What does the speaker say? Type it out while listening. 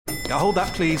Hold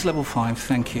that, please. Level 5,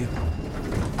 thank you.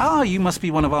 Ah, you must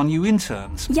be one of our new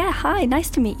interns. Yeah, hi, nice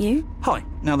to meet you. Hi.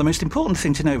 Now, the most important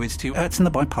thing to know is to in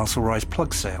the biparcel rise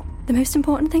plug sale. The most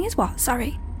important thing is what?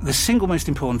 Sorry. The single most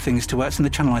important thing is to in the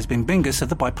channelized Bing Bingus of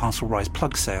the biparcel rise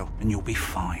plug sale, and you'll be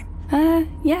fine.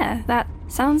 Yeah, that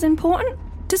sounds important.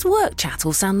 Does work chat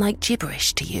all sound like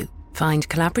gibberish to you? Find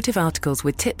collaborative articles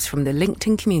with tips from the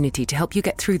LinkedIn community to help you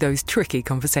get through those tricky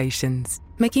conversations.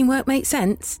 Making work make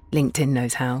sense? LinkedIn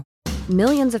knows how.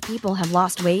 Millions of people have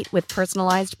lost weight with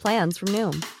personalized plans from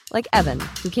Noom. Like Evan,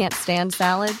 who can't stand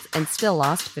salads and still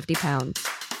lost 50 pounds.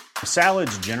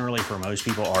 Salads generally for most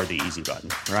people are the easy button,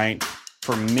 right?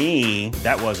 For me,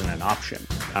 that wasn't an option.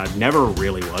 I never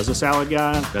really was a salad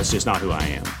guy. That's just not who I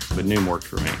am. But Noom worked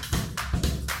for me.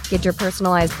 Get your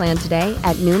personalized plan today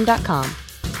at Noom.com.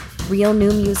 Real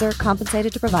Noom user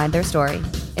compensated to provide their story.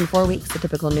 In 4 weeks, the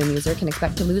typical Noom user can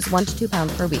expect to lose 1 to 2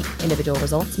 pounds per week. Individual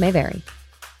results may vary.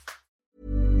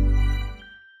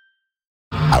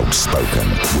 Outspoken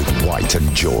with White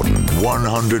and Jordan.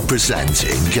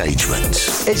 100% engagement.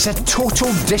 It's a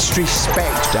total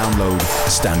disrespect. Download,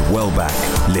 stand well back,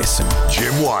 listen.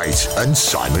 Jim White and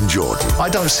Simon Jordan. I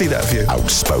don't see that view.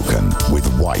 Outspoken with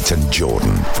White and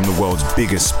Jordan. From the world's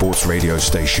biggest sports radio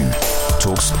station,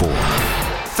 Talk Sport.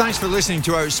 Thanks for listening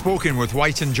to Outspoken with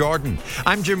White and Jordan.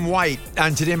 I'm Jim White,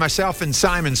 and today myself and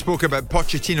Simon spoke about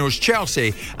Pochettino's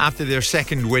Chelsea after their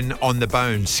second win on the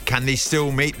bounce. Can they still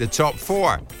make the top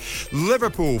 4?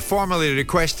 Liverpool formally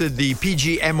requested the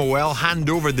PGMOL hand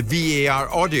over the VAR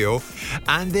audio,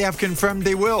 and they have confirmed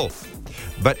they will.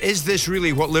 But is this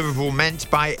really what Liverpool meant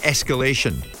by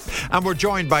escalation? And we're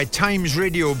joined by Times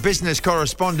Radio business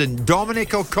correspondent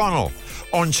Dominic O'Connell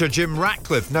on Sir Jim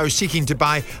Ratcliffe now seeking to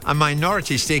buy a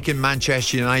minority stake in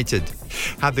Manchester United.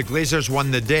 Have the Glazers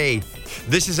won the day?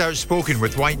 This is Outspoken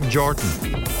with White and Jordan.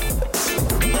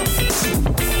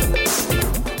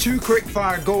 2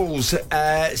 quick-fire goals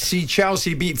see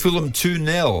Chelsea beat Fulham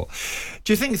 2-0.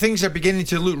 Do you think things are beginning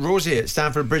to look rosy at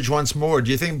Stamford Bridge once more?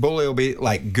 Do you think Bowley will be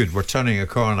like, good, we're turning a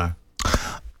corner?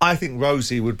 I think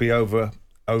rosy would be over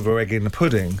egging the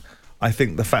pudding. I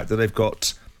think the fact that they've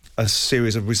got a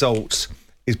series of results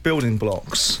is building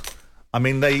blocks. I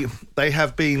mean, they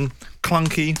have been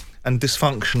clunky and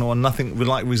dysfunctional and nothing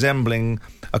like resembling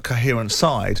a coherent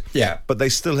side. Yeah. But they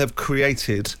still have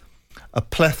created a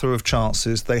plethora of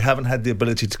chances. They haven't had the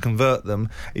ability to convert them.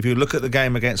 If you look at the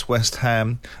game against West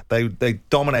Ham, they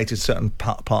dominated certain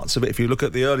parts of it. If you look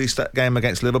at the early game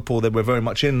against Liverpool, they were very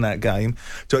much in that game.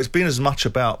 So it's been as much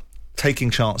about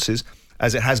taking chances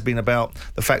as it has been about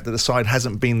the fact that the side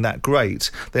hasn't been that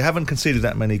great. They haven't conceded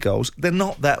that many goals. They're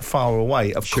not that far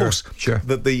away. Of course,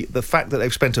 the fact that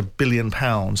they've spent £1 billion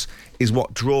is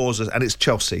what draws us, and it's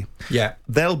Chelsea. Yeah.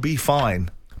 They'll be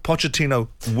fine. Pochettino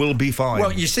will be fine.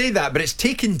 Well, you say that, but it's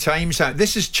taken time.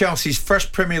 This is Chelsea's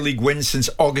first Premier League win since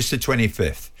August the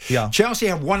 25th. Yeah. Chelsea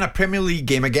have won a Premier League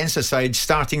game against a side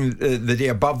starting the day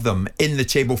above them in the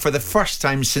table for the first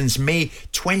time since May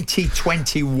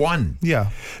 2021. Yeah.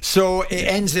 So it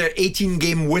ends their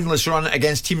 18-game winless run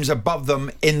against teams above them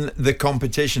in the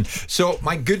competition. So,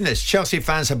 my goodness, Chelsea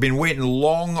fans have been waiting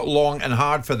long and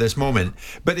hard for this moment.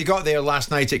 But they got there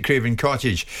last night at Craven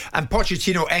Cottage. And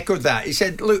Pochettino echoed that. He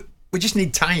said, look, we just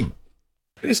need time.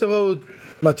 It's about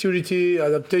maturity,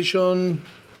 adaptation.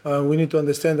 We need to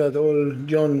understand that all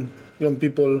young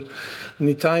people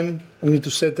need time, need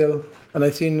to settle. And I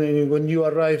think when you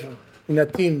arrive in a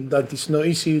team that is not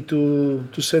easy to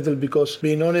settle, because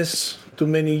being honest, too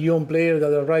many young players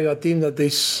that arrive at a team that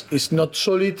is not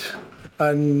solid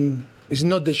and is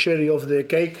not the cherry of the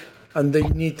cake. And they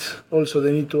need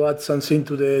to add something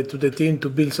to the team to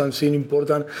build something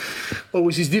important.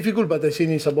 Always is difficult, but I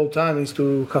think it's about time. It's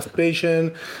to have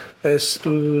patience,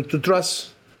 to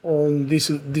trust on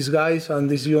these guys and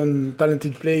this young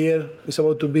talented player. It's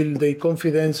about to build their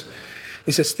confidence.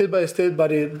 It's a step by step,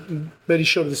 but very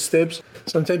short steps.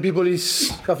 Sometimes people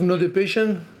have not the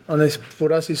patience, and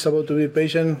for us it's about to be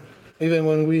patient. Even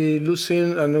when we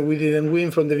losing and we didn't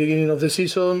win from the beginning of the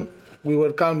season, we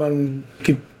were calm and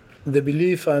keep the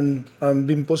belief and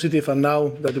being positive. And now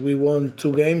that we won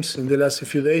 2 games in the last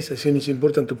few days, I think it's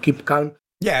important to keep calm.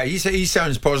 Yeah, he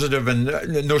sounds positive, and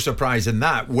no surprise in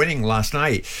that, winning last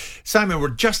night. Simon, we're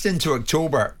just into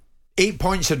October. 8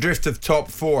 points adrift of top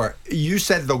 4. You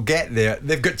said they'll get there.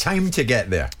 They've got time to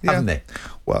get there, haven't they?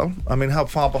 Well, I mean, how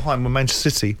far behind were Manchester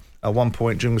City at one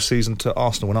point during the season to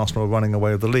Arsenal when Arsenal were running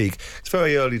away with the league? It's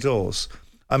very early doors.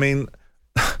 I mean,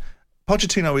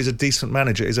 Pochettino is a decent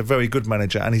manager, is a very good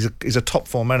manager, and he's a top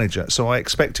 4 manager, so I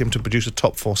expect him to produce a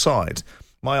top 4 side.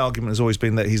 My argument has always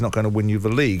been that he's not going to win you the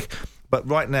league, But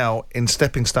right now, in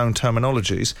stepping stone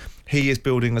terminologies, he is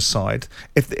building a side.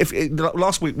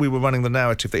 Last week we were running the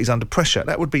narrative that he's under pressure,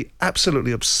 that would be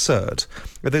absolutely absurd.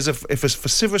 If a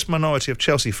vociferous minority of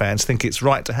Chelsea fans think it's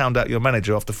right to hound out your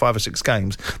manager after 5 or 6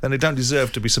 games, then they don't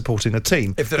deserve to be supporting a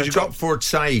team. If they're a top 4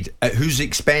 side, at whose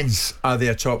expense are they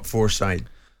a top 4 side?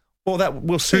 Well, that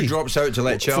we'll see. Who drops out to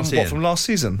let Chelsea in? From last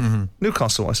season? Mm-hmm.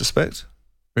 Newcastle, I suspect.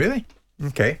 Really?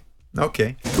 Okay.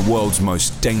 The world's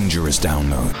most dangerous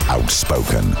download.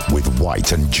 Outspoken with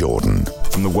White and Jordan.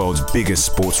 From the world's biggest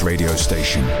sports radio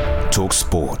station, Talk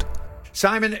Sport.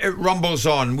 Simon, it rumbles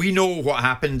on. We know what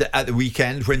happened at the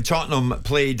weekend when Tottenham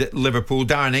played Liverpool.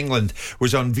 Darren England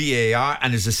was on VAR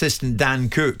and his assistant Dan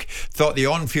Cook thought the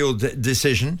on-field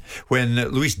decision when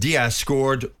Luis Diaz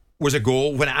scored was a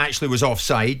goal when it actually was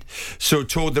offside. So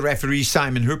told the referee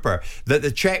Simon Hooper that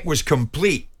the check was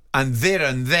complete. And there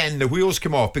and then the wheels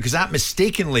come off because that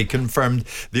mistakenly confirmed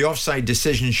the offside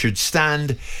decision should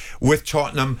stand, with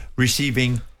Tottenham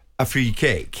receiving a free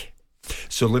kick.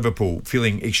 So Liverpool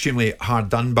feeling extremely hard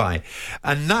done by.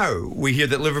 And now we hear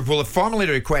that Liverpool have formally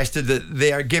requested that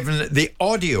they are given the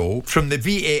audio from the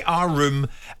VAR room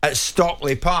at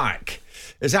Stockley Park.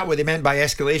 Is that what they meant by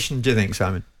escalation, do you think,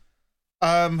 Simon?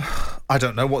 I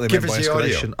don't know what they meant by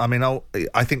escalation. I mean,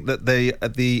 I think that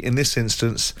in this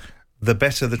instance, the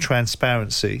better the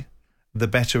transparency, the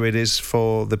better it is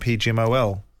for the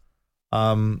PGMOL.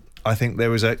 I think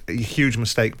there is a huge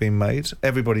mistake being made.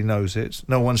 Everybody knows it.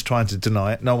 No one's trying to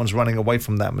deny it. No one's running away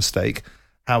from that mistake.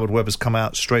 Howard Webb has come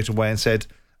out straight away and said,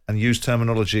 and used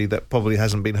terminology that probably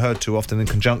hasn't been heard too often in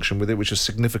conjunction with it, which is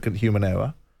significant human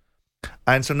error.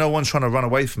 And so no one's trying to run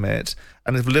away from it.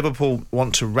 And if Liverpool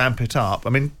want to ramp it up,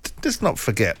 I mean, let's not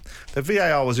forget, the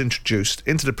VAR was introduced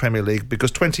into the Premier League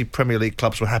because 20 Premier League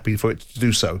clubs were happy for it to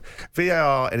do so.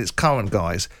 VAR in its current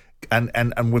guise,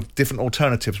 and with different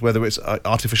alternatives, whether it's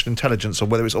artificial intelligence or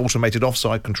whether it's automated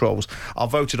offside controls, are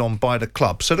voted on by the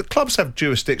clubs. So the clubs have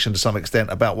jurisdiction to some extent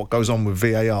about what goes on with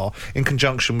VAR in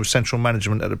conjunction with central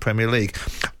management at the Premier League.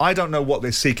 I don't know what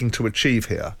they're seeking to achieve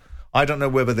here. I don't know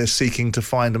whether they're seeking to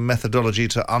find a methodology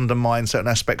to undermine certain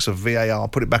aspects of VAR,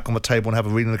 put it back on the table and have a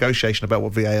renegotiation about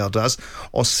what VAR does,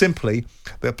 or simply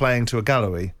they're playing to a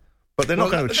gallery. But they're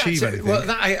not going to achieve anything. Well,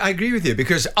 I agree with you,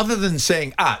 because other than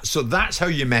saying, so that's how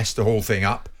you messed the whole thing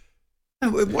up,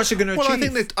 what's it going to achieve? Well, I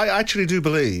think that I actually do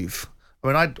believe...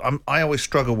 I mean, I always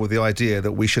struggle with the idea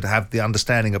that we should have the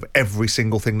understanding of every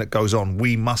single thing that goes on.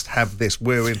 We must have this.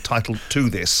 We're entitled to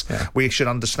this. Yeah. We should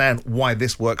understand why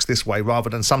this works this way, rather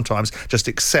than sometimes just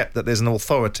accept that there's an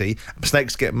authority,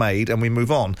 mistakes get made, and we move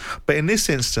on. But in this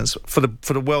instance, for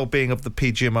the well-being of the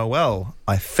PGMOL,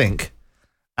 I think,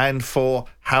 and for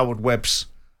Howard Webb's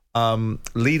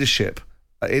leadership,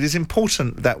 it is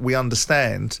important that we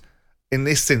understand, in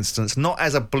this instance, not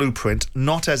as a blueprint,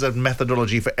 not as a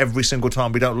methodology for every single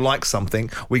time we don't like something,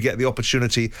 we get the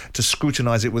opportunity to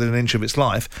scrutinise it within an inch of its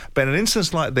life. But in an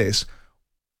instance like this,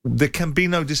 there can be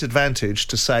no disadvantage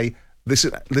to say, this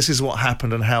is what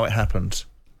happened and how it happened.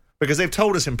 Because they've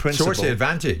told us in principle... So what's the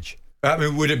advantage? I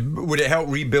mean, would it help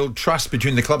rebuild trust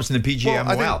between the clubs and the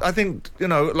PGMOL? Well, I think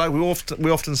like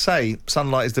we often say,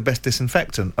 sunlight is the best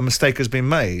disinfectant. A mistake has been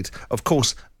made. Of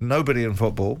course, nobody in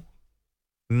football...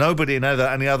 Nobody in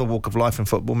any other walk of life in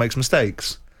football makes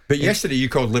mistakes. But yesterday you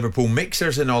called Liverpool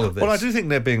mixers in all of this. Well, I do think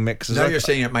they're being mixers. Now you're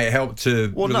saying it might help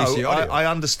to release the audio. I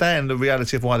understand the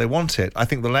reality of why they want it. I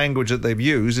think the language that they've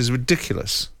used is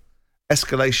ridiculous.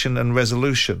 Escalation and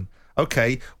resolution.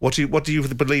 Okay, what do you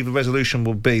believe the resolution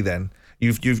will be then?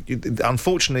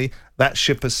 Unfortunately, that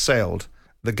ship has sailed.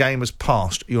 The game has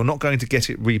passed. You're not going to get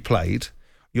it replayed.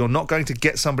 You're not going to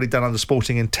get somebody done under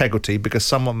sporting integrity because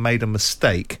someone made a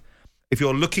mistake. If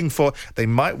you're looking for, they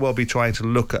might well be trying to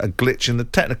look at a glitch in the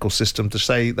technical system to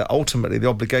say that ultimately the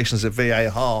obligations that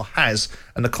VAR has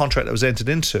and the contract that was entered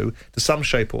into, to some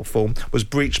shape or form, was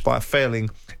breached by a failing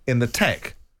in the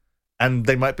tech. And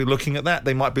they might be looking at that.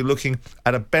 They might be looking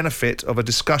at a benefit of a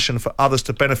discussion for others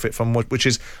to benefit from, which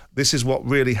is, this is what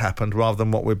really happened rather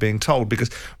than what we're being told, because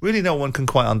really no one can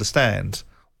quite understand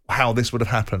how this would have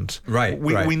happened.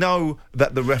 We know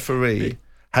that the referee...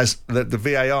 the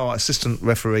VAR assistant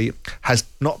referee has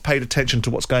not paid attention to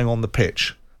what's going on the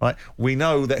pitch. Right? We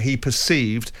know that he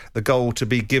perceived the goal to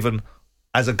be given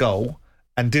as a goal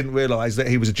and didn't realise that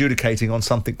he was adjudicating on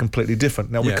something completely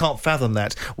different. Now, we can't fathom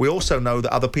that. We also know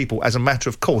that other people, as a matter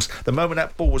of course, the moment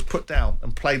that ball was put down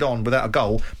and played on without a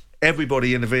goal,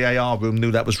 everybody in the VAR room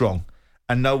knew that was wrong.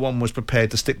 And no one was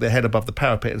prepared to stick their head above the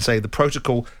parapet and say the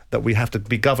protocol that we have to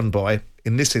be governed by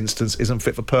in this instance isn't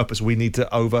fit for purpose. We need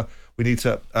to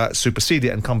supersede it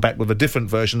and come back with a different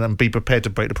version and be prepared to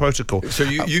break the protocol. So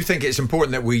you think it's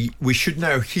important that we should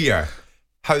now hear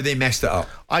how they messed it up?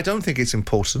 I don't think it's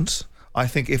important. I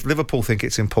think if Liverpool think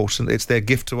it's important, it's their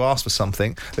gift to ask for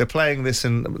something. They're playing this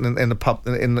in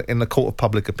the court of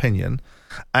public opinion,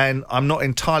 and I'm not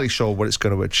entirely sure what it's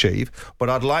going to achieve. But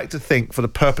I'd like to think, for the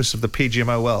purpose of the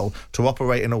PGMOL, to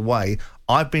operate in a way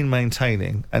I've been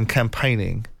maintaining and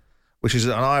campaigning, which is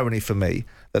an irony for me,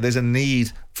 that there's a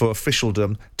need for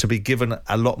officialdom to be given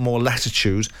a lot more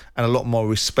latitude and a lot more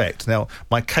respect. Now,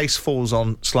 my case falls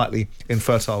on slightly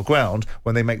infertile ground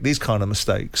when they make these kind of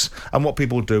mistakes. And what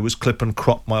people do is clip and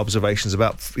crop my observations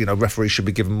about, referees should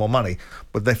be given more money.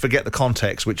 But they forget the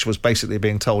context, which was basically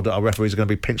being told that our referees are going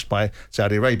to be pinched by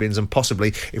Saudi Arabians, and possibly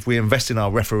if we invest in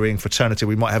our refereeing fraternity,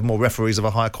 we might have more referees of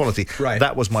a higher quality. Right.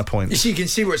 That was my point. You see, you can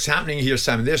see what's happening here,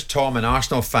 Simon. There's Tom, an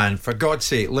Arsenal fan. For God's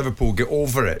sake, Liverpool, get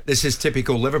over it. This is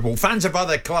typical Liverpool. Fans of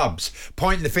other clubs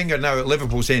pointing the finger now at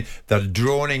Liverpool, saying they're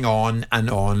droning on and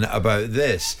on about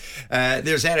this.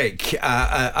 There's Eric,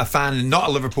 a fan, not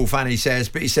a Liverpool fan, he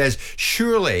says,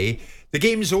 surely the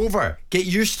game's over. Get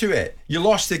used to it. You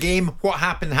lost the game. What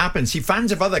happened happens. See,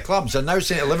 fans of other clubs are now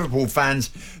saying to Liverpool fans,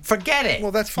 forget it.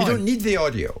 Well, that's fine. You don't need the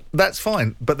audio. That's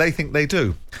fine, but they think they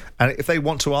do. And if they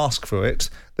want to ask for it,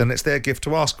 then it's their gift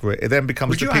to ask for it. It then becomes...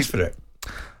 Would you ask for it?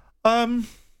 I'm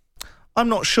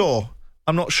not sure.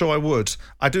 I'm not sure I would.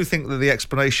 I do think that the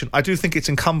explanation... I do think it's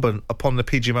incumbent upon the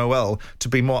PGMOL to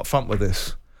be more upfront with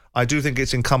this. I do think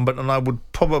it's incumbent, and I would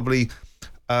probably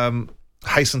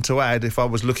hasten to add, if I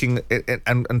was looking at,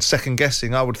 and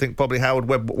second-guessing, I would think probably Howard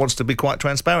Webb wants to be quite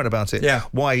transparent about it. Yeah.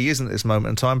 Why he isn't at this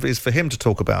moment in time is for him to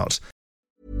talk about.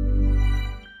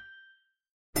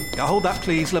 Hold that,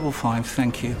 please. Level 5,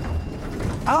 thank you.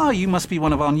 You must be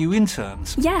one of our new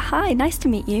interns. Yeah, hi, nice to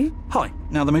meet you. Hi.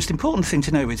 Now, the most important thing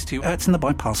to know is to in the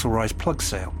Biparcel Rise plug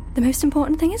sale. The most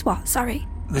important thing is what? Sorry.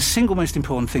 The single most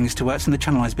important thing is to in the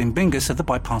Channelized Bing Bingus of the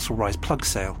Biparcel Rise plug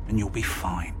sale, and you'll be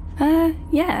fine.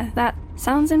 Yeah, that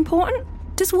sounds important.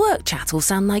 Does work chat all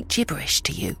sound like gibberish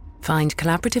to you? Find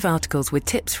collaborative articles with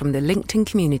tips from the LinkedIn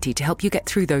community to help you get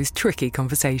through those tricky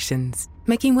conversations.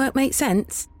 Making work make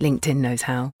sense? LinkedIn knows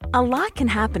how. A lot can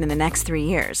happen in the next 3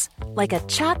 years. Like a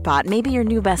chatbot may be your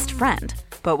new best friend.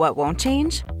 But what won't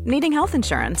change? Needing health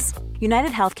insurance.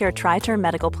 United Healthcare Tri-Term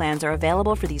Medical Plans are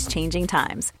available for these changing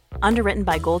times. Underwritten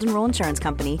by Golden Rule Insurance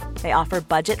Company, they offer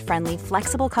budget-friendly,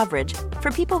 flexible coverage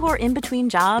for people who are in between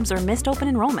jobs or missed open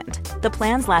enrollment. The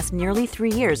plans last nearly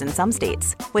 3 years in some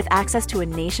states, with access to a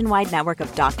nationwide network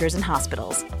of doctors and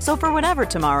hospitals. So for whatever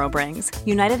tomorrow brings,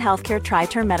 United Healthcare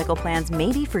Tri-Term Medical Plans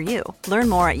may be for you. Learn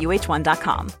more at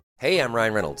uh1.com. Hey, I'm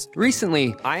Ryan Reynolds.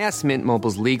 Recently, I asked Mint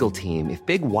Mobile's legal team if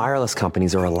big wireless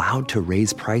companies are allowed to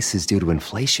raise prices due to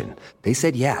inflation. They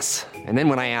said yes. And then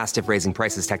when I asked if raising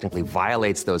prices technically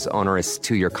violates those onerous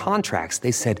 2-year contracts,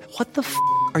 they said, what the f***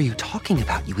 are you talking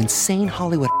about, you insane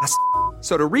Hollywood ass f-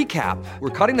 So to recap,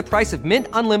 we're cutting the price of Mint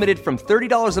Unlimited from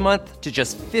 $30 a month to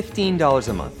just $15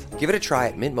 a month. Give it a try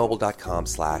at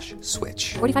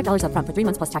mintmobile.com/switch. $45 up front for 3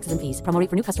 months plus taxes and fees. Promo rate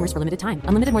for new customers for limited time.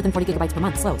 Unlimited more than 40 gigabytes per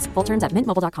month. Slows full terms at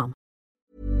mintmobile.com.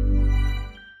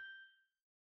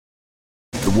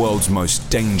 The world's most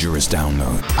dangerous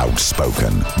download.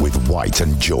 Outspoken with White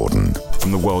and Jordan.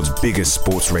 From the world's biggest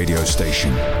sports radio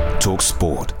station, Talk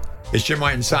Sport. It's Jim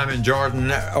White and Simon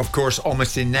Jordan. Of course,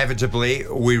 almost inevitably,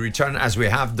 we return, as we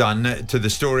have done, to the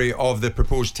story of the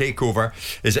proposed takeover.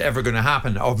 Is it ever going to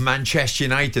happen? Of Manchester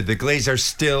United. The Glazers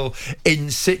still in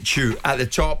situ at the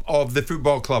top of the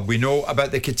football club. We know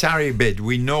about the Qatari bid.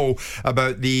 We know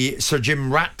about the Sir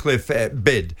Jim Ratcliffe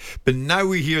bid. But now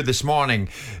we hear this morning,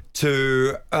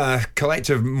 to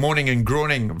collective moaning and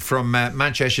groaning from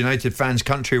Manchester United fans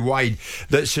countrywide,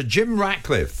 that Sir Jim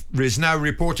Ratcliffe is now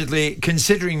reportedly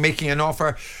considering making an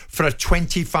offer for a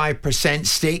 25%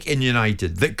 stake in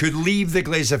United that could leave the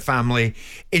Glazer family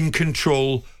in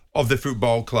control of the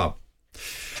football club.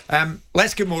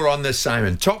 Let's get more on this,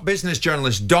 Simon. Top business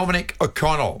journalist Dominic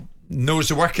O'Connell knows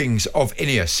the workings of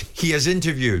Ineos. He has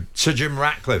interviewed Sir Jim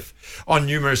Ratcliffe on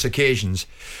numerous occasions,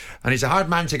 and he's a hard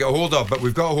man to get a hold of, but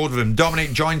we've got a hold of him.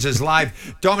 Dominic joins us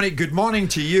live. Dominic, good morning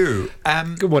to you.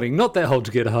 Good morning. Not that hard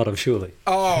to get a hold of, surely.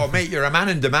 Oh, mate, you're a man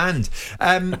in demand.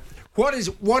 What is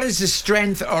the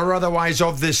strength or otherwise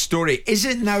of this story? Is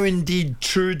it now indeed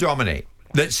true, Dominic,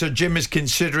 that Sir Jim is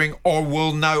considering or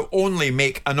will now only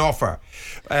make an offer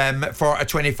for a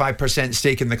 25%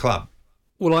 stake in the club?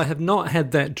 Well, I have not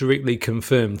had that directly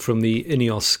confirmed from the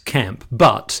Ineos camp,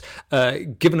 but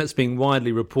given it's being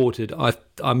widely reported,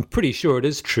 I'm pretty sure it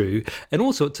is true. And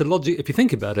also, it's if you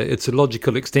think about it, it's a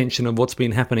logical extension of what's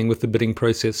been happening with the bidding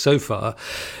process so far.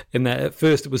 In that, at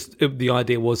first, the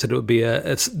idea was that it would be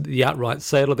the outright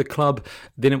sale of the club.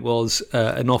 Then it was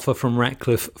an offer from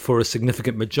Ratcliffe for a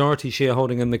significant majority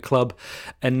shareholding in the club,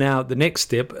 and now the next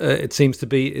step, it seems to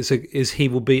be, is he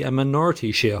will be a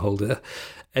minority shareholder.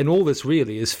 And all this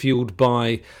really is fueled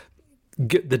by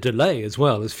the delay as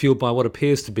well, is fueled by what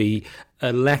appears to be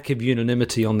a lack of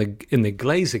unanimity in the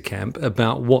Glazer camp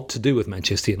about what to do with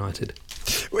Manchester United.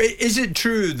 Is it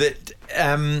true that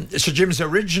Sir Jim's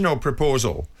original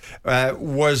proposal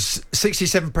was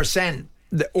 67%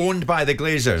 owned by the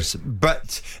Glazers,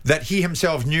 but that he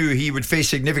himself knew he would face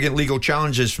significant legal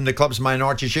challenges from the club's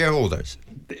minority shareholders?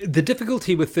 The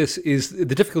difficulty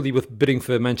with bidding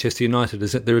for Manchester United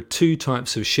is that there are two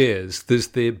types of shares. There's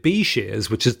the B shares,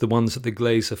 which is the ones that the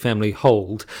Glazer family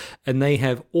hold, and they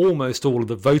have almost all of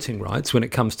the voting rights when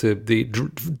it comes to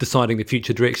deciding the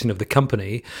future direction of the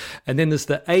company. And then there's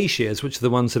the A shares, which are the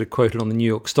ones that are quoted on the New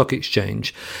York Stock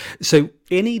Exchange. So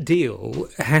any deal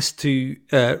has to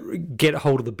get a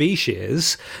hold of the B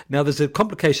shares. Now, there's a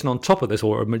complication on top of this,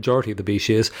 or a majority of the B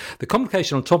shares. The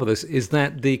complication on top of this is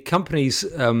that the company's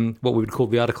what we would call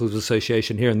the Articles of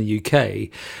Association here in the UK,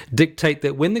 dictate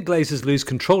that when the Glazers lose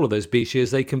control of those B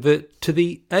shares, they convert to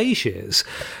the A shares.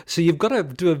 So you've got to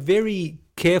do a very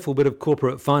careful bit of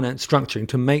corporate finance structuring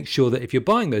to make sure that if you're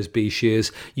buying those B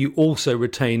shares, you also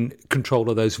retain control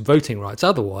of those voting rights.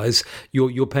 Otherwise,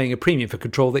 you're paying a premium for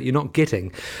control that you're not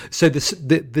getting. So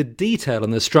the detail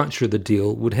and the structure of the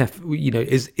deal would have,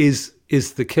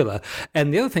 is the killer.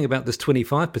 And the other thing about this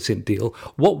 25% deal,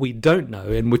 what we don't know,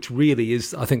 and which really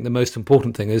is, I think, the most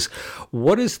important thing, is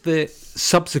what is the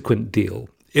subsequent deal?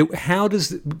 How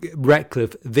does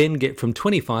Ratcliffe then get from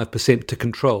 25% to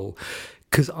control?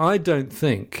 Because I don't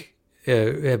think,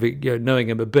 knowing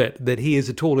him a bit, that he is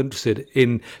at all interested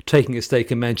in taking a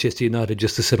stake in Manchester United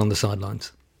just to sit on the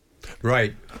sidelines.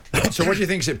 Right. So what do you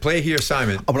think is at play here,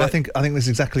 Simon? I think this is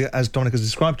exactly as Dominic has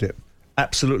described it.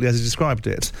 Absolutely as he described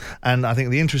it. And I think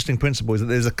the interesting principle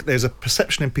is that there's a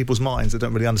perception in people's minds that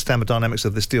don't really understand the dynamics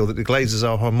of this deal, that the Glazers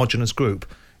are a homogenous group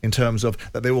in terms of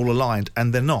that they're all aligned,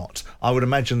 and they're not. I would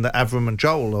imagine that Avram and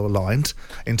Joel are aligned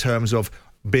in terms of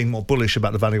being more bullish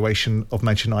about the valuation of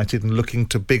Manchester United and looking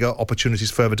to bigger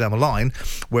opportunities further down the line,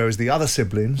 whereas the other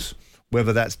siblings,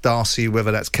 whether that's Darcy,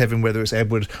 whether that's Kevin, whether it's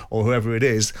Edward or whoever it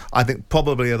is, I think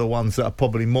probably are the ones that are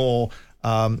probably more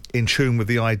in tune with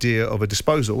the idea of a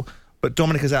disposal. But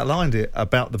Dominic has outlined it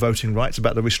about the voting rights,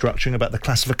 about the restructuring, about the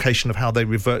classification of how they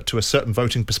revert to a certain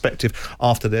voting perspective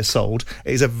after they're sold.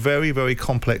 It is a very, very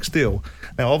complex deal.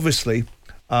 Now, obviously,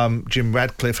 Jim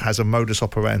Ratcliffe has a modus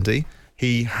operandi.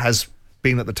 He has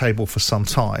been at the table for some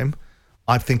time.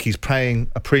 I think he's paying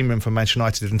a premium for Manchester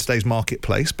United in today's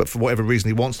marketplace, but for whatever reason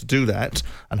he wants to do that,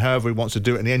 and however he wants to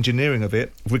do it, and the engineering of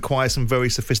it requires some very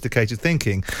sophisticated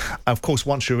thinking. Of course,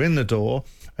 once you're in the door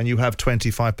and you have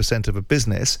 25% of a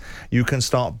business, you can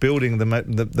start building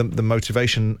the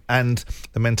motivation and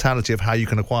the mentality of how you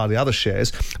can acquire the other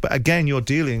shares. But again, you're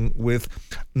dealing with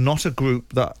not a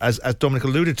group that, as Dominic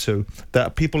alluded to,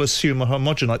 that people assume are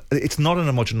homogenized. It's not an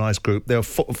homogenized group. There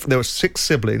are 6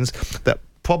 siblings that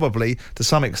probably, to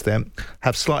some extent,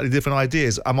 have slightly different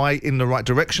ideas. Am I in the right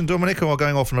direction, Dominic, or am I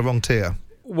going off on the wrong tier?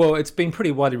 Well, it's been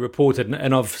pretty widely reported,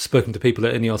 and I've spoken to people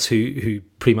at Ineos who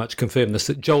pretty much confirm this,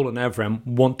 that Joel and Avram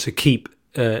want to keep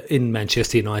in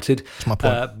Manchester United. That's my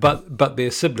point. But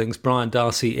their siblings, Brian,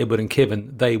 Darcy, Edward and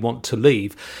Kevin, they want to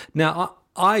leave. Now,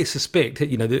 I suspect,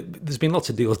 there's been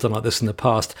lots of deals done like this in the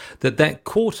past, that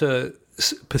quarter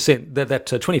percent, that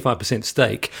 25%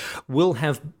 stake will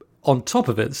have on top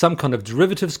of it some kind of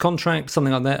derivatives contract,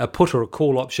 something like that, a put or a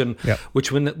call option,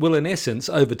 which will in essence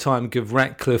over time give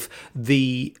Ratcliffe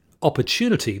the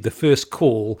opportunity, the first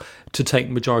call to take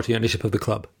majority ownership of the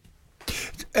club.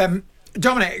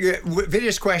 Dominic,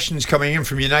 various questions coming in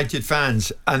from United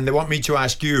fans, and they want me to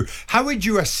ask you, how would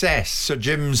you assess Sir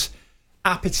Jim's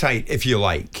appetite, if you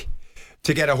like,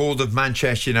 to get a hold of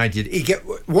Manchester United?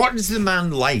 What is the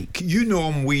man like? You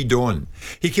know him, we don't.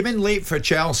 He came in late for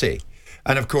Chelsea,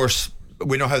 and of course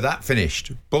we know how that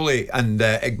finished. Bully and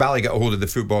Iqbali got a hold of the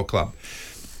football club.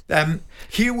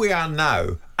 Here we are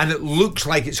now, and it looks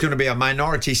like it's going to be a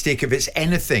minority stake if it's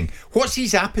anything. What's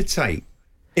his appetite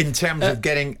in terms of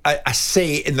getting a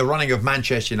say in the running of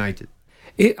Manchester United?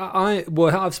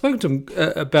 I've spoken to him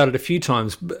about it a few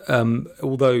times,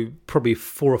 although probably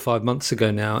 4 or 5 months ago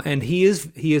now, and he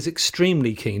is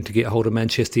extremely keen to get hold of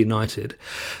Manchester United.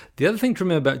 The other thing to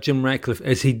remember about Jim Ratcliffe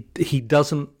is he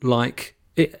doesn't like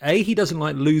A, he doesn't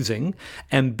like losing,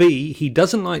 and B, he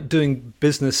doesn't like doing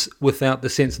business without the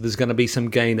sense that there's going to be some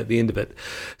gain at the end of it.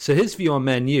 So his view on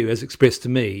Man U, as expressed to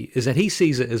me, is that he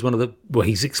sees it as one of the, well,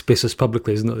 he's expressed this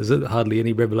publicly, is it hardly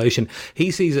any revelation?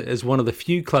 He sees it as one of the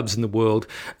few clubs in the world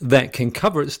that can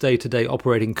cover its day-to-day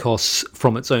operating costs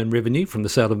from its own revenue, from the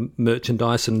sale of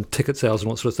merchandise and ticket sales and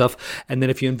all that sort of stuff. And then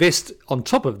if you invest on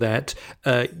top of that,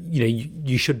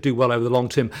 you should do well over the long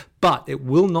term. But it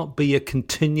will not be a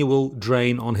continual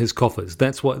drain on his coffers.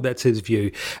 That's his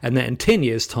view, and that in 10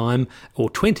 years' time or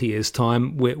 20 years'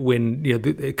 time, when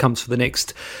it comes for the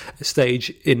next stage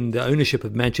in the ownership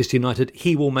of Manchester United,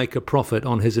 he will make a profit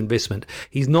on his investment.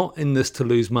 He's not in this to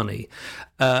lose money,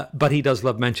 but he does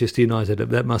love Manchester United.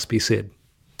 That must be said.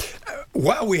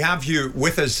 While we have you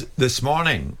with us this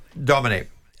morning,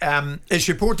 Dominic, it's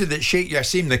reported that Sheikh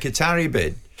Yassim, the Qatari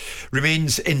bid,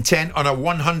 remains intent on a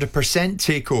 100%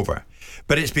 takeover.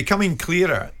 But it's becoming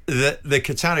clearer that the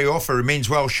Qatari offer remains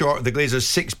well short of the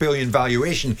Glazers' $6 billion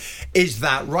valuation. Is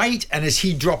that right? And is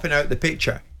he dropping out the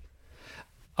picture?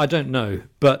 I don't know,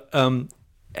 but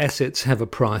assets have a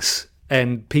price,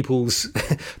 and people's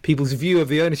view of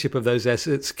the ownership of those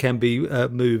assets can be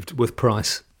moved with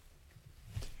price.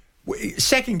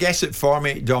 Second guess it for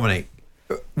me, Dominic.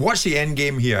 What's the end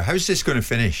game here? How's this going to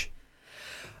finish?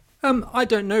 I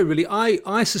don't know, really.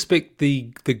 I suspect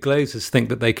the Glazers think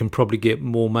that they can probably get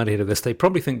more money out of this. They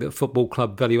probably think that football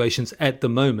club valuations at the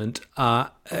moment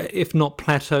are, if not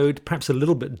plateaued, perhaps a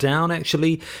little bit down,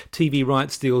 actually. TV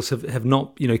rights deals have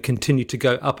not, continued to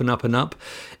go up and up and up.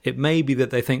 It may be that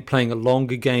they think playing a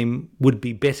longer game would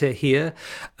be better here.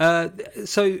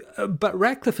 But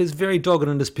Ratcliffe is very dogged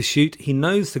in his pursuit. He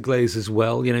knows the Glazers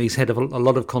well. He's had a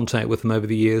lot of contact with them over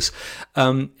the years,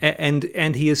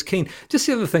 and he is keen. Just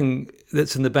the other thing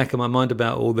that's in the back of my mind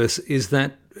about all this is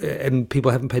that, and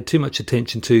people haven't paid too much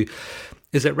attention to,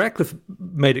 is that Ratcliffe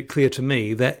made it clear to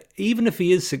me that even if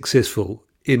he is successful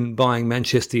in buying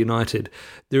Manchester United,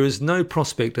 there is no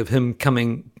prospect of him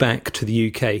coming back to the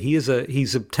UK. he's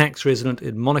a tax resident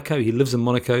in Monaco. He lives in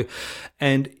Monaco,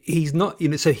 and he's not.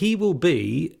 So he will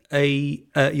be a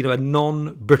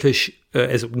non-British.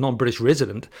 As a non-British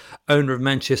resident, owner of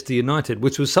Manchester United,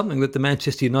 which was something that the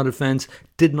Manchester United fans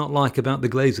did not like about the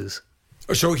Glazers.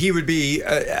 So he would be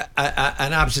an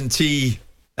absentee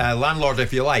landlord,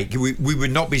 if you like. We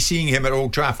would not be seeing him at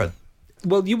Old Trafford.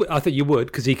 Well, I think you would,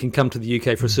 because he can come to the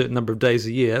UK for a certain number of days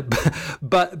a year.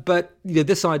 But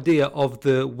this idea of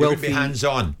the wealthy, it would be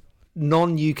hands-on.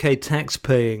 Non-UK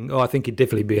tax-paying, I think he'd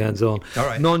definitely be hands-on. All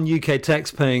right. Non-UK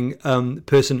tax-paying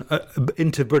person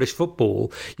into British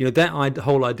football, that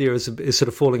whole idea is sort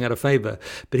of falling out of favour.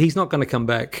 But he's not going to come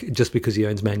back just because he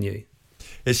owns Man U.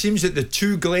 It seems that the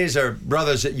two Glazer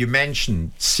brothers that you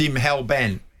mentioned seem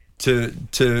hell-bent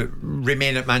to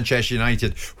remain at Manchester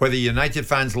United, whether United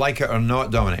fans like it or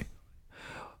not, Dominic.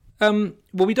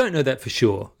 Well, we don't know that for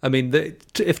sure. I mean,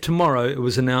 if tomorrow it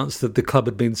was announced that the club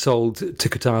had been sold to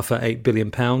Qatar for £8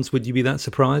 billion, would you be that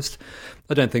surprised?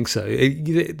 I don't think so.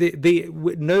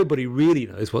 Nobody really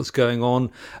knows what's going on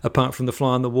apart from the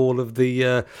fly on the wall of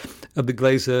the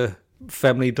Glazer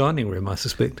family dining room, I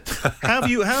suspect. Have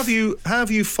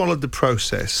you followed the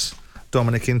process,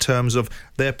 Dominic, in terms of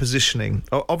their positioning?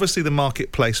 Obviously, the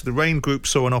marketplace, the Rain Group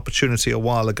saw an opportunity a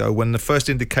while ago when the first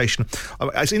indication...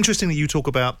 It's interesting that you talk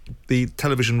about the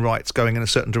television rights going in a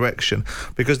certain direction,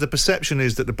 because the perception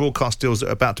is that the broadcast deals that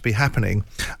are about to be happening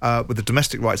with the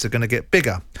domestic rights are going to get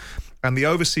bigger. And the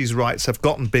overseas rights have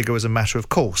gotten bigger as a matter of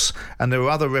course, and there are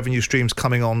other revenue streams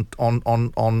coming on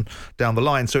down the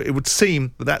line. So it would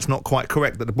seem that that's not quite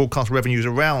correct, that the broadcast revenues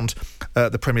around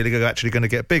the Premier League are actually going to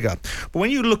get bigger. But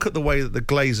when you look at the way that the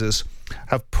Glazers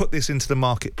have put this into the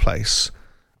marketplace,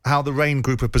 how the Rain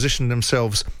Group have positioned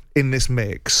themselves in this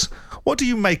mix, what do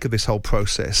you make of this whole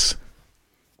process?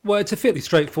 Well, it's a fairly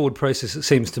straightforward process, it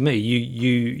seems to me.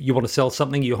 You want to sell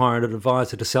something, you hire an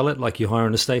advisor to sell it, like you hire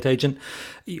an estate agent.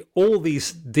 All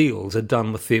these deals are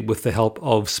done with the help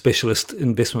of specialist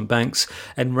investment banks,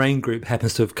 and Rain Group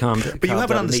happens to have come. But you have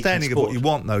an understanding of what you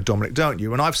want, though, Dominic, don't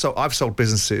you? And I've sold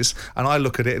businesses, and I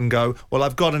look at it and go, well,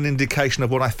 I've got an indication of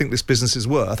what I think this business is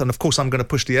worth, and of course I'm going to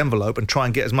push the envelope and try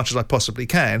and get as much as I possibly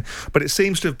can. But it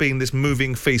seems to have been this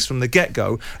moving feast from the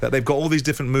get-go, that they've got all these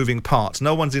different moving parts.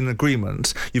 No one's in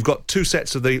agreement. You've got two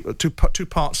parts of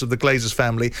the Glazers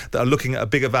family that are looking at a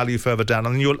bigger value further down,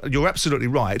 and you're absolutely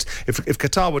right. If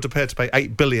Qatar were prepared to pay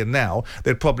 $8 billion now,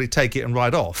 they'd probably take it and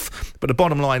ride off. But the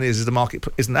bottom line is the market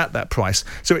isn't at that price.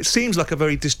 So it seems like a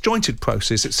very disjointed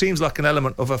process. It seems like an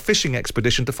element of a fishing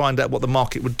expedition to find out what the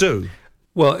market would do.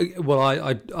 Well,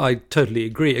 I totally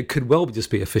agree. It could well just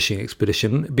be a fishing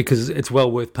expedition because it's well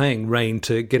worth paying Rain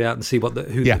to get out and see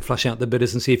flush out the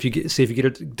bidders and see if you get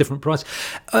a different price.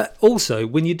 Also,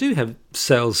 when you do have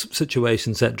sales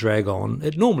situations that drag on,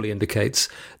 it normally indicates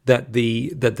that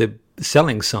the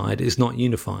selling side is not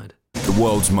unified. The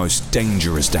world's most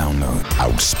dangerous download.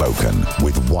 Outspoken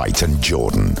with White and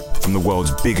Jordan. From the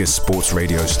world's biggest sports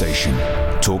radio station,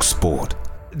 Talk Sport.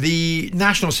 The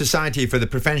National Society for the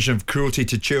Prevention of Cruelty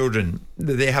to Children,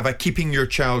 they have a Keeping Your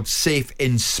Child Safe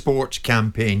in Sport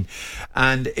campaign,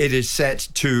 and it is set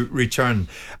to return.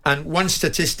 And one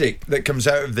statistic that comes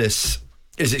out of this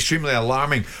is extremely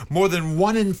alarming. More than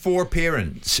 1 in 4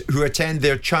 parents who attend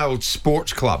their child's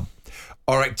sports club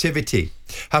or activity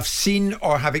have seen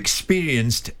or have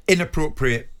experienced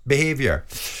inappropriate behaviour.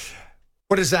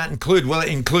 What does that include? Well, it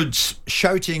includes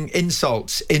shouting,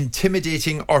 insults,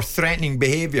 intimidating or threatening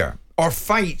behaviour, or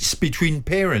fights between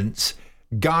parents,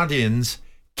 guardians,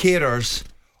 carers,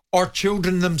 or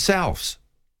children themselves.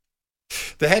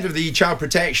 The head of the Child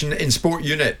Protection in Sport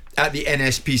Unit at the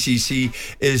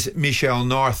NSPCC is Michelle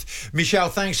North. Michelle,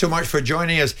 thanks so much for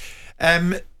joining us.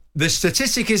 The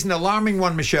statistic is an alarming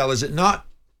one, Michelle, is it not?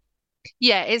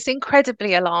 Yeah, it's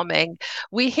incredibly alarming.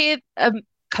 We hear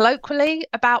colloquially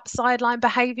about sideline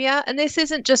behaviour, and this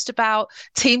isn't just about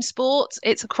team sports,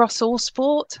 it's across all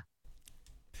sport.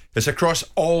 It's across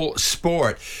all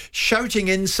sport. Shouting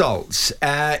insults,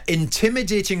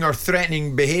 intimidating or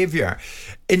threatening behaviour.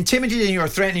 Intimidating or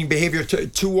threatening behaviour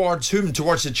towards whom?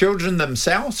 Towards the children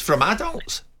themselves from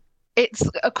adults? It's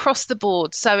across the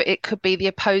board. So it could be the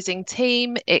opposing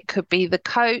team, it could be the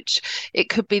coach, it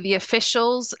could be the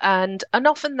officials, and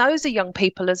often those are young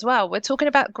people as well. We're talking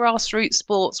about grassroots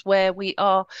sports where we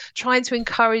are trying to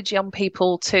encourage young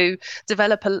people to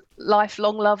develop a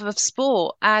lifelong love of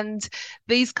sport. And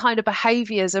these kind of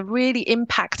behaviours are really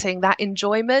impacting that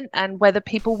enjoyment and whether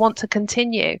people want to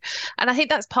continue. And I think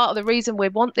that's part of the reason we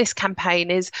want this campaign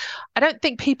is I don't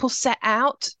think people set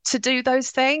out to do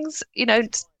those things. You know,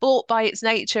 sport by its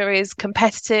nature is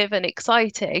competitive and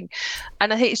exciting.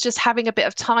 And I think it's just having a bit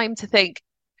of time to think,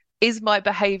 is my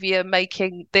behaviour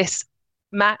making this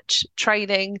match,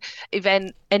 training,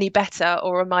 event any better,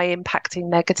 or am I impacting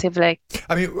negatively?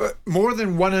 I mean, more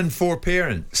than 1 in 4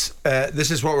 parents,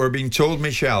 this is what we're being told,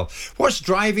 Michelle. What's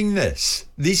driving this?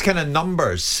 These kind of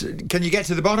numbers, can you get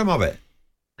to the bottom of it?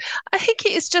 I think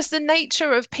it is just the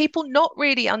nature of people not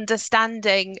really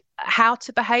understanding how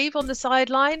to behave on the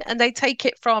sideline, and they take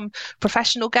it from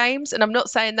professional games. And I'm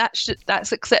not saying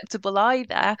that's acceptable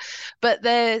either, but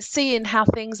they're seeing how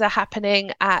things are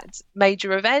happening at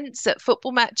major events, at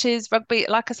football matches, rugby.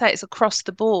 Like I say, it's across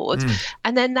the board.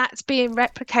 And then that's being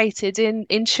replicated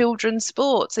in children's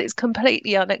sports. It's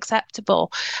completely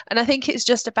unacceptable. And I think it's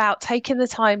just about taking the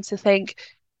time to think,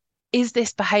 is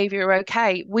this behaviour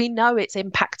okay? We know it's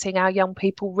impacting our young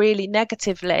people really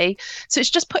negatively. So it's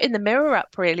just putting the mirror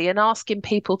up really and asking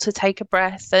people to take a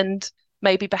breath and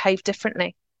maybe behave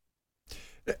differently.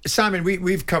 Simon,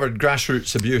 we've covered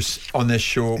grassroots abuse on this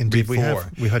show. Indeed, before. we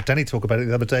have. We heard Danny talk about it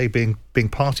the other day, being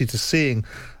party to seeing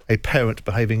a parent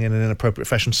behaving in an inappropriate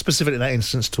fashion, specifically in that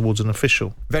instance towards an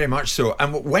official. Very much so.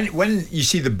 And when you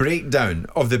see the breakdown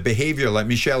of the behaviour like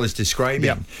Michelle is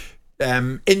describing,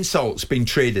 insults being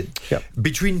traded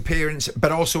between parents,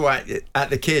 but also at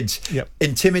the kids,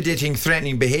 intimidating,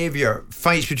 threatening behaviour,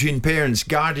 fights between parents,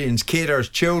 guardians,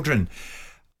 carers, children.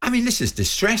 I mean, this is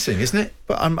distressing, isn't it?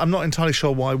 But I'm not entirely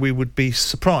sure why we would be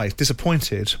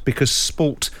disappointed, because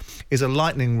sport is a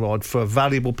lightning rod for a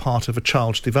valuable part of a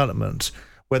child's development.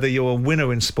 Whether you're a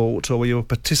winner in sport or you're a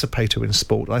participator in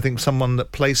sport, I think someone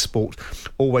that plays sport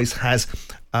always has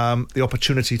the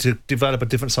opportunity to develop a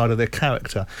different side of their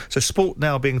character. So sport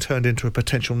now being turned into a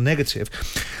potential negative.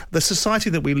 The society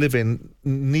that we live in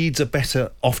needs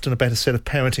often a better set of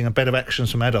parenting and better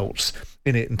actions from adults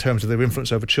in it in terms of their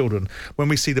influence over children. When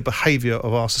we see the behaviour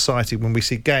of our society, when we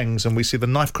see gangs and we see the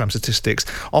knife crime statistics,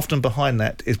 often behind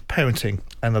that is parenting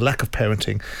and the lack of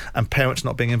parenting and parents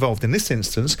not being involved. In this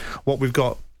instance, what we've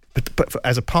got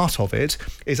as a part of it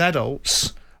is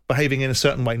adults behaving in a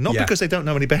certain way, not because they don't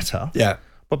know any better,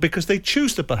 but because they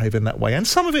choose to behave in that way. And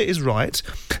some of it is right.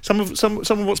 Some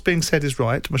of what's being said is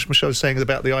right. Michelle was saying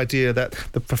about the idea that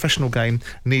the professional game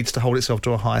needs to hold itself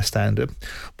to a higher standard.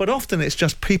 But often it's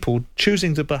just people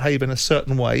choosing to behave in a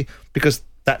certain way because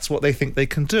that's what they think they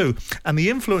can do. And the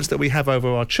influence that we have over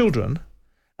our children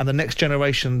and the next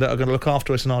generation that are going to look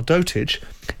after us in our dotage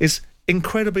is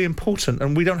incredibly important.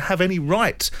 And we don't have any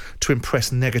right to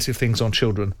impress negative things on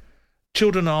children.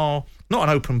 Children are not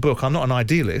an open book. I'm not an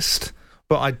idealist,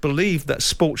 but I believe that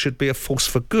sport should be a force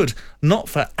for good, not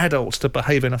for adults to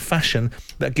behave in a fashion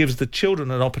that gives the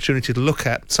children an opportunity to look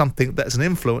at something that's an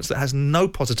influence that has no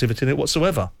positivity in it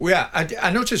whatsoever. Well, yeah,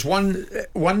 I noticed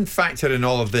one factor in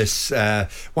all of this,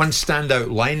 one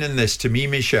standout line in this to me,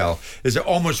 Michelle, is that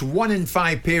almost 1 in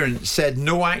 5 parents said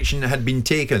no action had been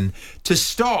taken to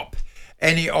stop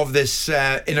any of this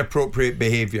inappropriate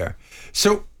behaviour.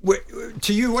 So,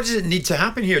 to you, what does it need to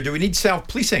happen here? Do we need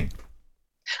self-policing?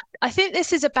 I think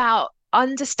this is about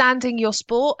understanding your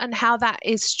sport and how that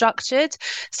is structured.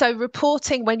 So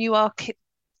reporting when you are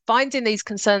finding these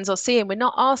concerns or seeing, we're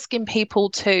not asking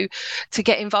people to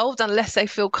get involved unless they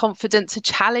feel confident to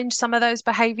challenge some of those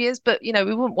behaviours. But, we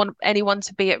wouldn't want anyone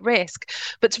to be at risk.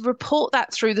 But to report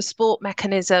that through the sport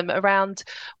mechanism around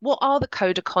what are the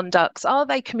code of conducts? Are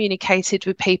they communicated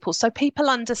with people? So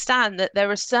people understand that there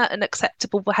are certain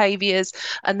acceptable behaviours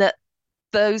and that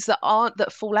those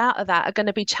that fall out of that are going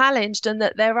to be challenged and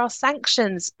that there are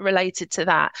sanctions related to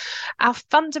that. Our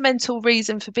fundamental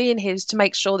reason for being here is to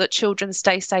make sure that children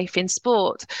stay safe in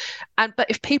sport. But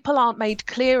if people aren't made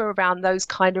clear around those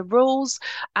kind of rules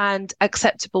and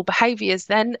acceptable behaviours,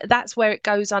 then that's where it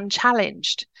goes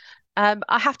unchallenged.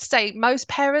 I have to say, most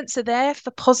parents are there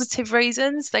for positive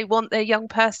reasons. They want their young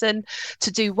person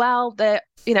to do well.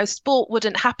 Sport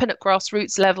wouldn't happen at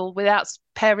grassroots level without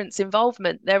parents'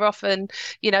 involvement. They're often,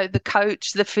 the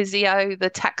coach, the physio, the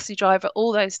taxi driver,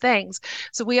 all those things.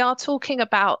 So we are talking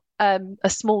about a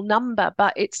small number,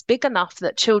 but it's big enough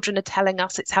that children are telling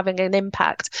us it's having an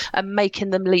impact and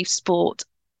making them leave sport.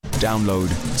 Download,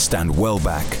 stand well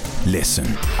back, listen.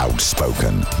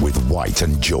 Outspoken with White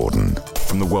and Jordan.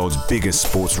 From the world's biggest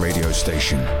sports radio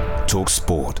station, Talk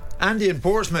Sport. Andy in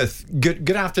Portsmouth, good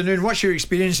afternoon. What's your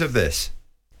experience of this?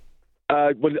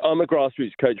 Well, I'm a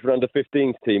grassroots coach for an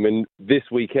under-15s team, and this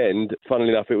weekend, funnily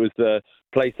enough, it was the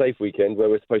Play Safe weekend where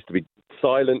we're supposed to be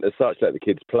silent as such, let the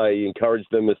kids play, encourage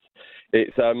them.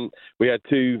 We had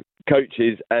 2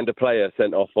 coaches and a player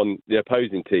sent off on the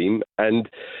opposing team, and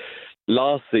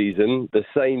last season, the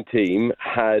same team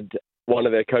had one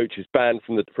of their coaches banned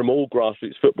from all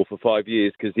grassroots football for 5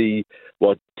 years because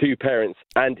 2 parents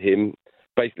and him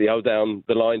basically held down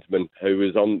the linesman who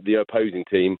was on the opposing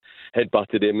team,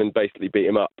 headbutted him and basically beat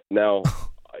him up. Now,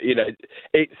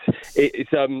 it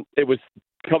was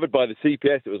covered by the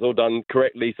CPS. It was all done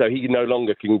correctly, so he no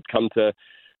longer can come to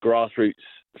grassroots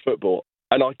football.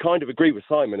 And I kind of agree with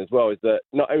Simon as well, is that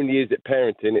not only is it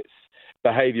parenting, it's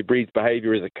behaviour breeds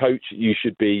behaviour. As a coach, you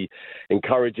should be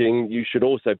encouraging. You should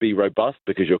also be robust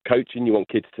because you're coaching. You want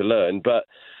kids to learn. But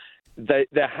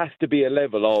there has to be a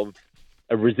level of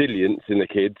a resilience in the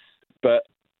kids. But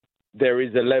there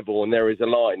is a level and there is a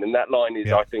line. And that line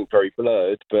is, I think, very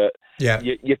blurred. But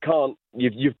you can't...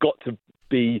 You've got to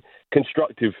be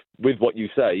constructive with what you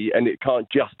say, and it can't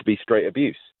just be straight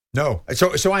abuse. No.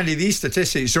 So Andy, these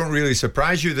statistics don't really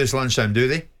surprise you this lunchtime, do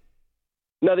they?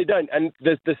 No, they don't. And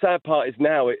the sad part is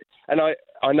now,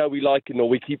 I know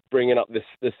we keep bringing up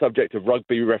the subject of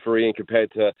rugby refereeing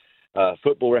compared to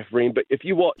football refereeing. But if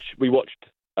we watched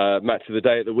Match of the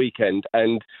Day at the weekend,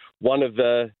 and one of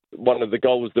the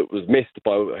goals that was missed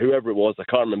by whoever it was, I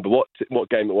can't remember what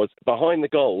game it was. Behind the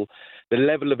goal, the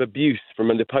level of abuse from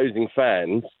the opposing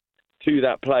fans to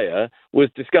that player was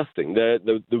disgusting.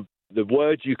 The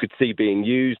words you could see being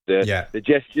used, the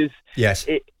gestures. Yes,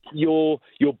 you're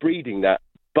breeding that.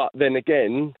 But then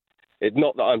again, it's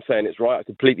not that I'm saying it's right. I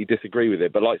completely disagree with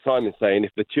it. But like Simon's saying,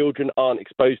 if the children aren't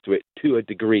exposed to it to a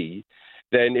degree,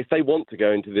 then if they want to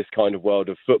go into this kind of world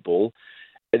of football,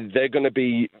 they're going to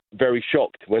be very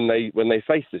shocked when they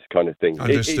face this kind of thing.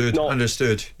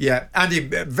 Understood. Yeah, Andy,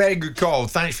 very good call.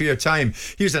 Thanks for your time.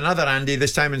 Here's another Andy,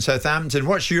 this time in Southampton.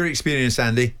 What's your experience,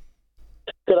 Andy?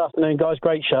 Good afternoon, guys.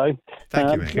 Great show.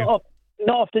 Thank you, mate. Not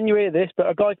often you hear this, but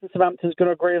a guy from Southampton is going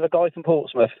to agree with a guy from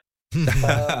Portsmouth.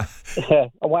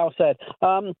 Well said.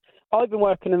 I've been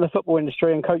working in the football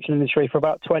industry and coaching industry for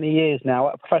about 20 years now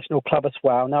at a professional club as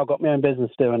well. Now I've got my own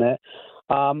business doing it.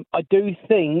 I do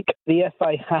think the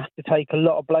FA has to take a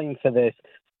lot of blame for this.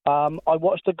 I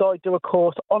watched a guy do a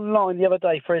course online the other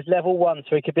day for his level 1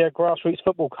 so he could be a grassroots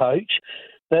football coach.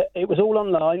 It was all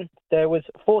online. There was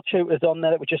 4 tutors on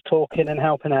there that were just talking and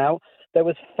helping out. There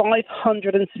was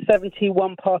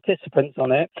 571 participants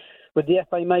on it, with the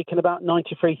FA making about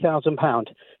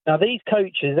 £93,000. Now, these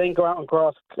coaches then go out and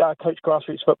coach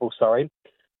grassroots football,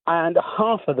 and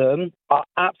half of them are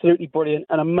absolutely brilliant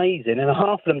and amazing, and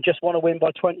half of them just want to win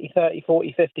by 20, 30,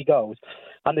 40, 50 goals.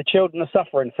 And the children are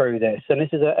suffering through this, and this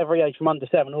is at every age from under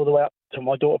 7 all the way up to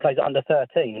my daughter plays at under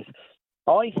 13s.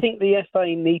 I think the FA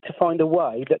need to find a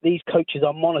way that these coaches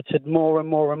are monitored more and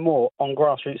more and more on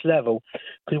grassroots level,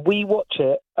 because we watch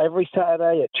it every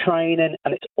Saturday at training,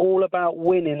 and it's all about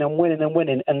winning and winning and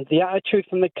winning. And the attitude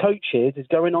from the coaches is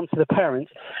going on to the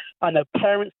parents. I know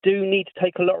parents do need to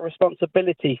take a lot of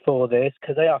responsibility for this,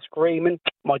 because they are screaming.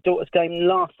 My daughter's game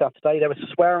last Saturday, they were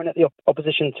swearing at the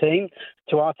opposition team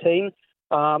to our team.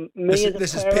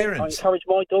 This is parents. I encourage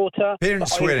my daughter.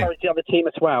 Parents but swearing. I encourage the other team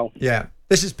as well. Yeah.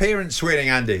 This is parents swearing,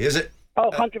 Andy, is it? Oh,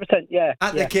 100%, yeah.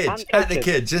 At yeah. the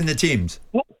kids, in the teams.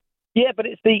 Well, yeah, but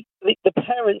it's the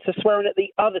parents are swearing at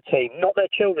the other team, not their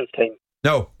children's team.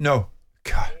 No.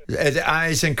 God.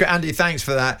 Andy, thanks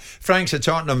for that. Frank's a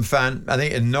Tottenham fan, I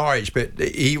think in Norwich, but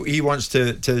he wants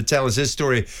to tell us his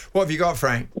story. What have you got,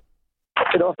 Frank?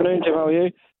 Good afternoon, Jim. How are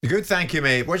you? Good, thank you,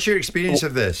 mate. What's your experience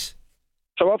of this?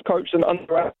 So I've coached an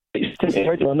under-8 team.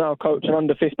 I now coach an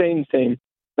under-15s team.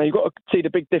 Now, you've got to see the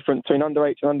big difference between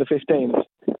under-8s and under-15s.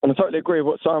 And I totally agree with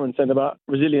what Simon said about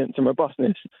resilience and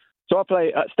robustness. So I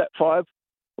play at step 5,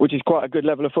 which is quite a good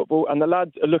level of football, and the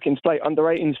lads are looking to play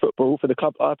under-18s football for the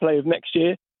club I play with next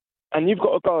year. And you've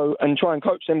got to go and try and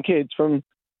coach them kids from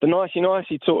the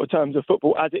nicey sort of terms of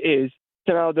football as it is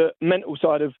to now the mental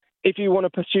side of, if you want to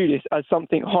pursue this as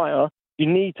something higher,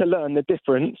 you need to learn the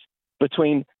difference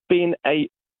between being I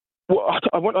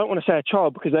don't want to say a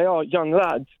child, because they are young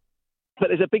lads, but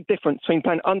there's a big difference between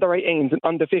playing under-18s and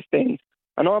under-15s.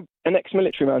 And I'm an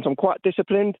ex-military man, so I'm quite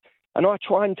disciplined, and I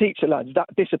try and teach the lads that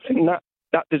discipline,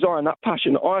 that desire and that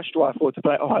passion that I strive for to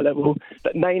play at a high level,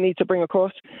 that they need to bring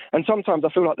across. And sometimes I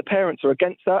feel like the parents are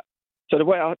against that. So the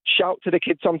way I shout to the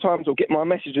kids sometimes or get my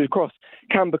messages across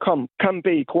can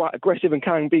be quite aggressive and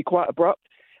can be quite abrupt.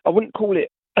 I wouldn't call it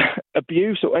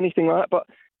abuse or anything like that, but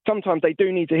sometimes they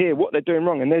do need to hear what they're doing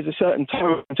wrong, and there's a certain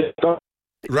tone to go.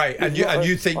 Right, and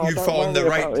you think you fall on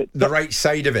the right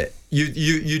side of it.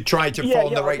 You try to fall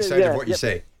on the right side of what you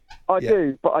say. I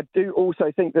do, but I do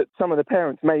also think that some of the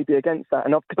parents may be against that,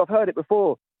 and because I've heard it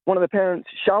before. One of the parents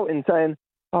shouting, saying,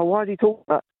 "Oh, why is he talking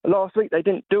about last week? They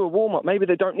didn't do a warm up. Maybe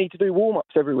they don't need to do warm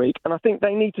ups every week." And I think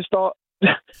they need to start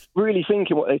really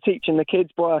thinking what they're teaching the kids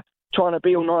by trying to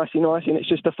be all nicey, and it's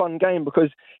just a fun game.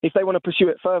 Because if they want to pursue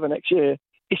it further next year,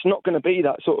 it's not going to be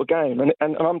that sort of game, and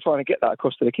I'm trying to get that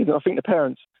across to the kids. And I think the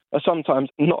parents are sometimes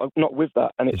not with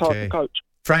that, and it's hard to coach.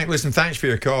 Frank, listen, thanks for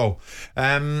your call.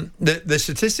 The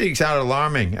statistics are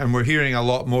alarming, and we're hearing a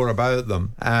lot more about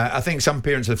them. I think some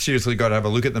parents have seriously got to have a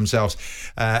look at themselves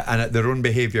and at their own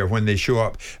behaviour when they show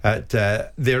up at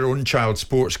their own child's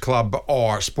sports club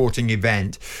or sporting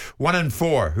event. 1 in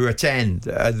 4 who attend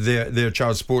their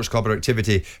child's sports club or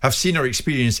activity have seen or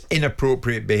experienced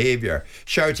inappropriate behaviour,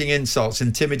 shouting insults,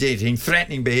 intimidating,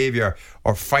 threatening behaviour,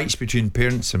 or fights between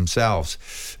parents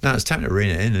themselves. Now it's time to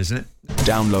rein it in, isn't it?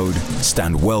 Download,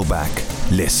 stand well back,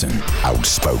 listen.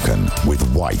 Outspoken with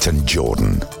White and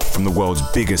Jordan. From the world's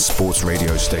biggest sports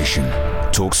radio station,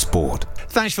 Talk Sport.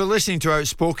 Thanks for listening to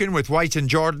Outspoken with White and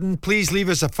Jordan. Please leave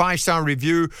us a 5-star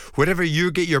review wherever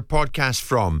you get your podcast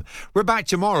from. We're back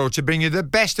tomorrow to bring you the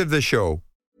best of the show.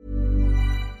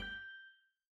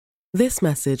 This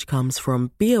message comes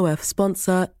from BOF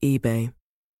sponsor eBay.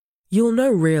 You'll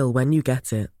know real when you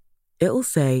get it. It'll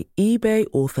say eBay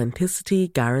Authenticity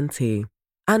Guarantee.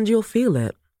 And you'll feel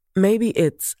it. Maybe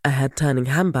it's a head-turning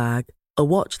handbag, a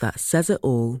watch that says it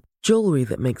all, jewelry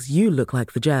that makes you look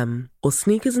like the gem, or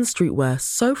sneakers and streetwear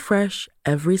so fresh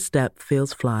every step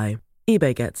feels fly.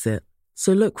 eBay gets it.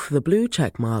 So look for the blue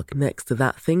check mark next to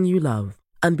that thing you love.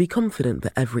 And be confident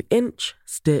that every inch,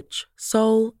 stitch,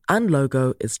 sole, and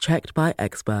logo is checked by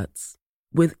experts.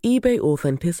 With eBay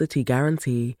Authenticity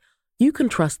Guarantee, you can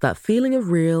trust that feeling of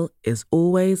real is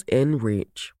always in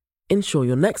reach. Ensure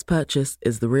your next purchase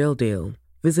is the real deal.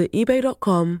 Visit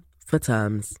ebay.com for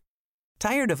terms.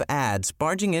 Tired of ads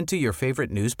barging into your favorite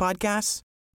news podcasts?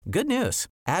 Good news.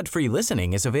 Ad-free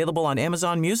listening is available on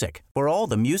Amazon Music for all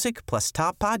the music plus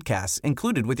top podcasts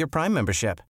included with your Prime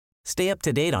membership. Stay up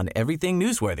to date on everything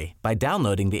newsworthy by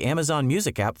downloading the Amazon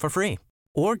Music app for free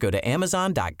or go to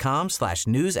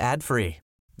amazon.com/news ad free.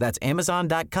 That's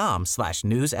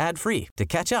amazon.com/news ad free to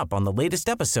catch up on the latest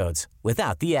episodes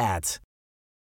without the ads.